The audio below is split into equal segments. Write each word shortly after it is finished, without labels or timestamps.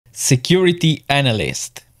Security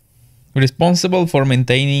analyst, responsible for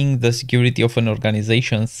maintaining the security of an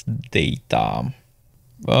organization's data.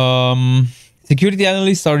 Security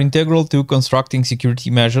analysts are integral to constructing security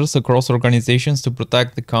measures across organizations to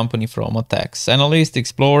protect the company from attacks. Analysts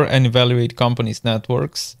explore and evaluate companies'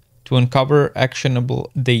 networks to uncover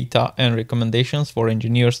actionable data and recommendations for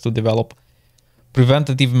engineers to develop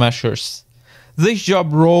preventative measures. This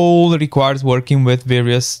job role requires working with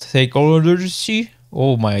various stakeholders.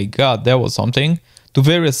 Oh my god, that was something. To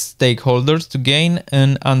various stakeholders to gain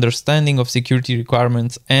an understanding of security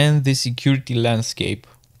requirements and the security landscape.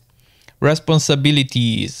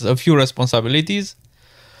 Responsibilities. A few responsibilities.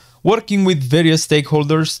 Working with various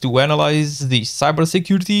stakeholders to analyze the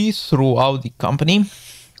cybersecurity throughout the company.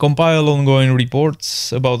 Compile ongoing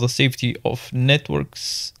reports about the safety of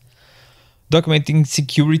networks. Documenting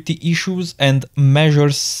security issues and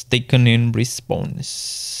measures taken in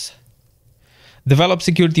response. Develop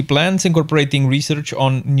security plans incorporating research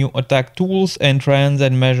on new attack tools and trends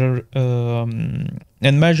and measures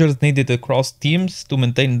needed across teams to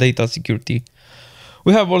maintain data security.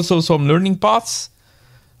 We have also some learning paths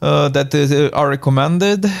that are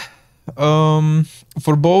recommended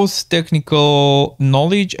for both technical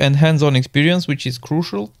knowledge and hands-on experience, which is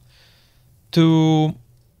crucial to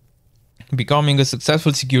becoming a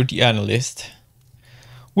successful security analyst.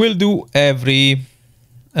 We'll do everything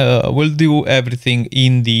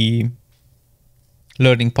in the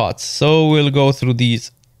learning paths, so we'll go through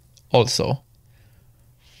these also.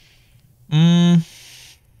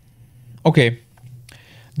 Okay,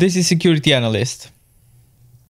 this is security analyst.